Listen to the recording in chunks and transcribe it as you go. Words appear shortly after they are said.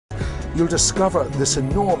you'll discover this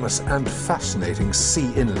enormous and fascinating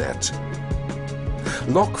sea inlet.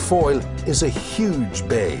 Loch Foyle is a huge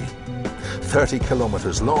bay, 30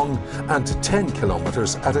 kilometres long and 10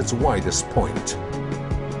 kilometres at its widest point.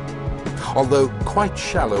 Although quite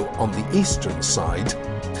shallow on the eastern side,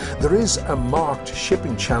 there is a marked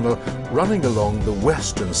shipping channel running along the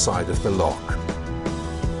western side of the loch.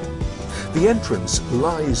 The entrance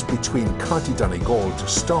lies between County Donegal to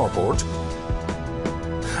starboard,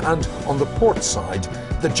 and on the port side,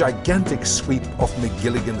 the gigantic sweep of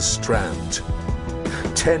Magilligan Strand.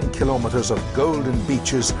 10 kilometres of golden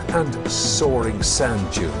beaches and soaring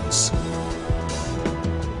sand dunes.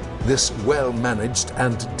 This well-managed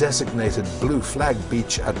and designated Blue Flag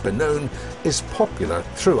Beach at Benone is popular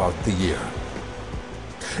throughout the year.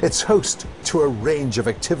 It's host to a range of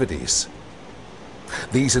activities.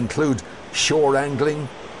 These include shore angling,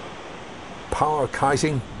 power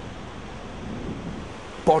kiting,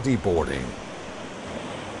 bodyboarding.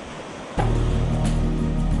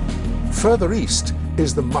 Further east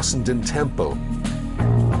is the Mussenden Temple.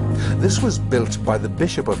 This was built by the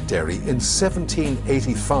Bishop of Derry in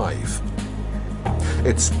 1785.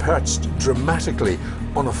 It's perched dramatically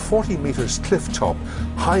on a 40 metres cliff top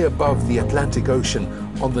high above the Atlantic Ocean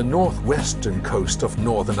on the northwestern coast of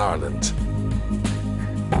Northern Ireland.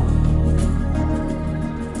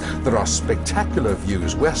 There are spectacular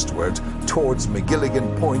views westward towards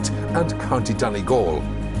Magilligan Point and County Donegal.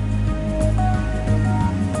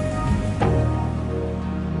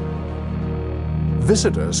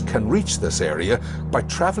 Visitors can reach this area by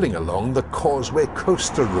travelling along the Causeway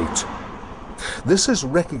coastal route. This is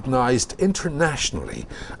recognised internationally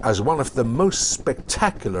as one of the most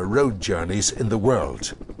spectacular road journeys in the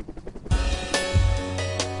world.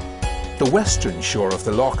 The western shore of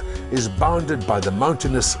the loch is bounded by the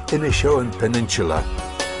mountainous Inishowen Peninsula.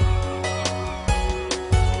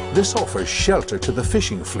 This offers shelter to the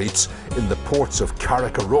fishing fleets in the ports of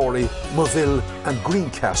Carrick-a-Rory, Moville and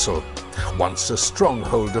Greencastle, once a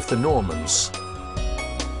stronghold of the Normans.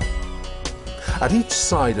 At each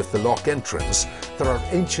side of the loch entrance there are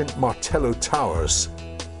ancient Martello towers,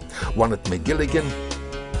 one at Magilligan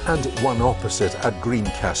and one opposite at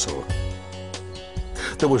Greencastle.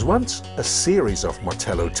 There was once a series of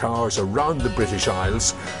Martello towers around the British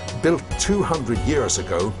Isles, built 200 years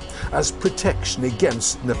ago as protection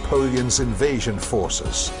against Napoleon's invasion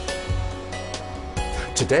forces.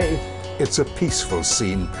 Today, it's a peaceful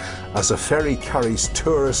scene as a ferry carries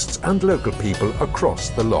tourists and local people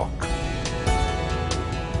across the loch.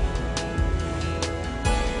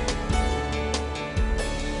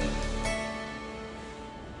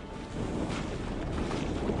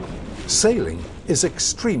 Sailing is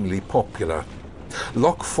extremely popular.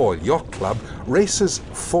 Loch Foyle Yacht Club races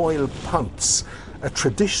Foyle punts, a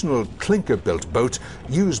traditional clinker-built boat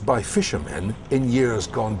used by fishermen in years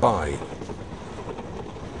gone by.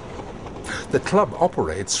 The club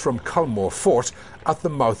operates from Culmore Fort at the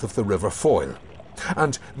mouth of the River Foyle,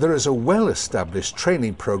 and there is a well-established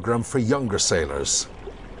training programme for younger sailors.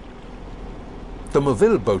 The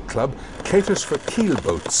Moville Boat Club caters for keel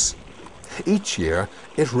boats. Each year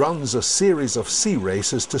it runs a series of sea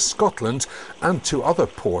races to Scotland and to other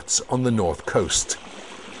ports on the north coast.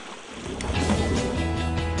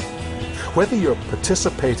 Whether you're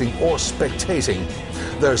participating or spectating,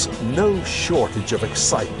 there's no shortage of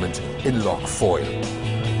excitement in Loch Foyle.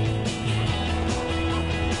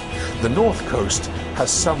 The north coast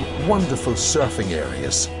has some wonderful surfing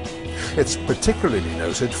areas. It's particularly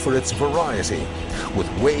noted for its variety, with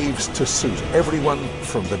waves to suit everyone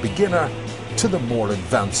from the beginner to the more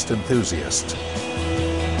advanced enthusiast.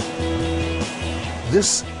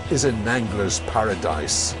 This is an angler's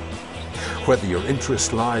paradise. Whether your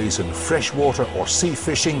interest lies in freshwater or sea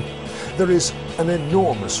fishing, there is an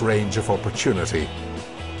enormous range of opportunity.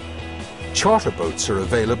 Charter boats are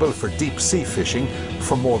available for deep sea fishing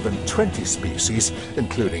for more than 20 species,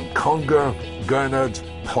 including conger, gurnard,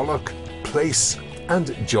 pollock, plaice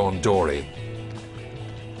and John Dory.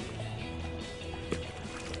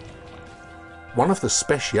 One of the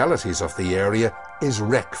specialities of the area is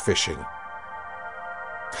wreck fishing.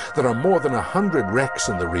 There are more than 100 wrecks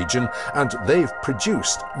in the region and they've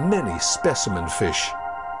produced many specimen fish.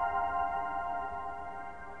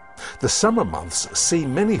 The summer months see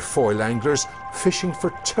many foil anglers fishing for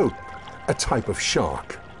taupe, a type of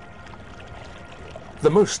shark. The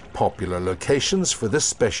most popular locations for this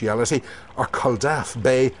speciality are Culdaff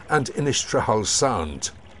Bay and Innistrahull Sound.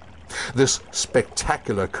 This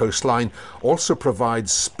spectacular coastline also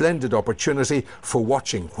provides splendid opportunity for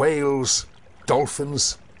watching whales,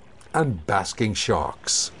 dolphins and basking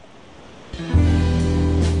sharks.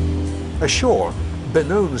 Ashore,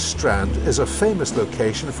 Benone Strand is a famous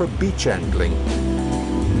location for beach angling.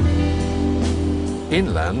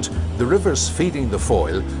 Inland, the rivers feeding the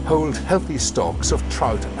Foyle hold healthy stocks of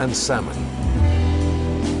trout and salmon.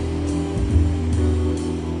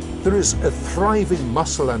 There is a thriving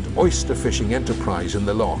mussel and oyster fishing enterprise in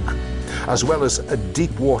the loch, as well as a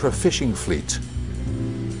deep water fishing fleet.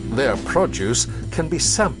 Their produce can be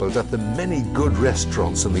sampled at the many good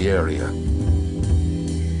restaurants in the area.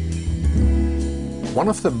 One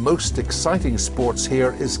of the most exciting sports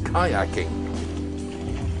here is kayaking.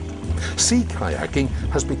 Sea kayaking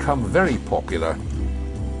has become very popular.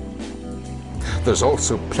 There's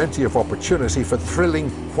also plenty of opportunity for thrilling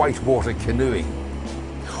whitewater canoeing.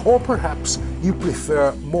 Or perhaps you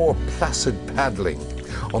prefer more placid paddling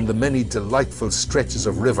on the many delightful stretches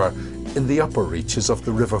of river in the upper reaches of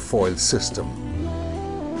the River Foyle system.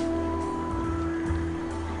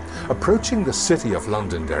 Approaching the city of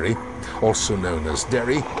Londonderry, also known as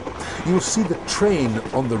Derry, you'll see the train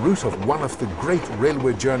on the route of one of the great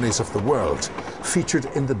railway journeys of the world, featured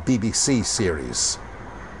in the BBC series.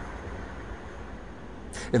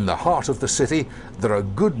 In the heart of the city, there are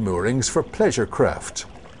good moorings for pleasure craft.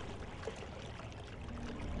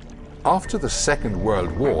 After the Second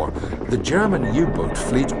World War, the German U-boat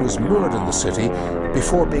fleet was moored in the city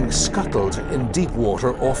before being scuttled in deep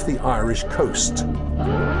water off the Irish coast.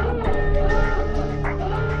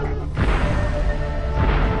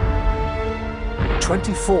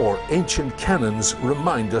 "24 ancient cannons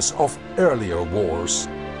remind us of earlier wars.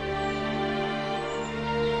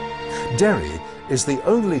 Derry is the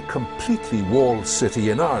only completely walled city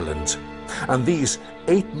in Ireland, and these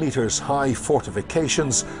 8 meters high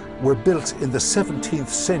fortifications were built in the 17th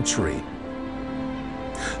century.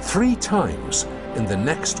 3 times in the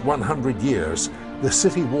next 100 years, the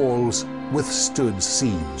city walls withstood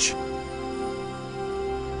siege.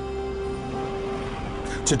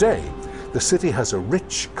 Today, the city has a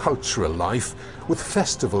rich cultural life with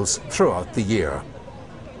festivals throughout the year.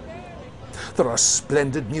 There are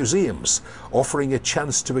splendid museums offering a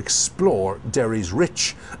chance to explore Derry's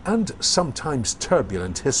rich and sometimes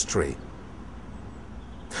turbulent history.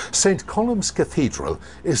 St. Columba's Cathedral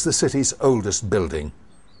is the city's oldest building.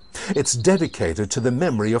 It's dedicated to the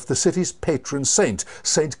memory of the city's patron saint,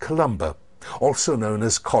 St. Columba, also known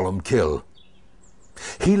as Columkill.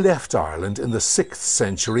 He left Ireland in the 6th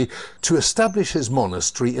century to establish his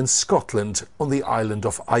monastery in Scotland on the island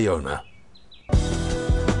of Iona.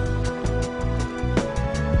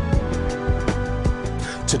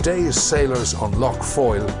 Today's sailors on Loch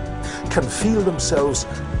Foyle can feel themselves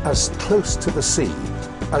as close to the sea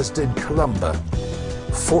as did Columba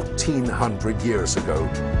 1400 years ago.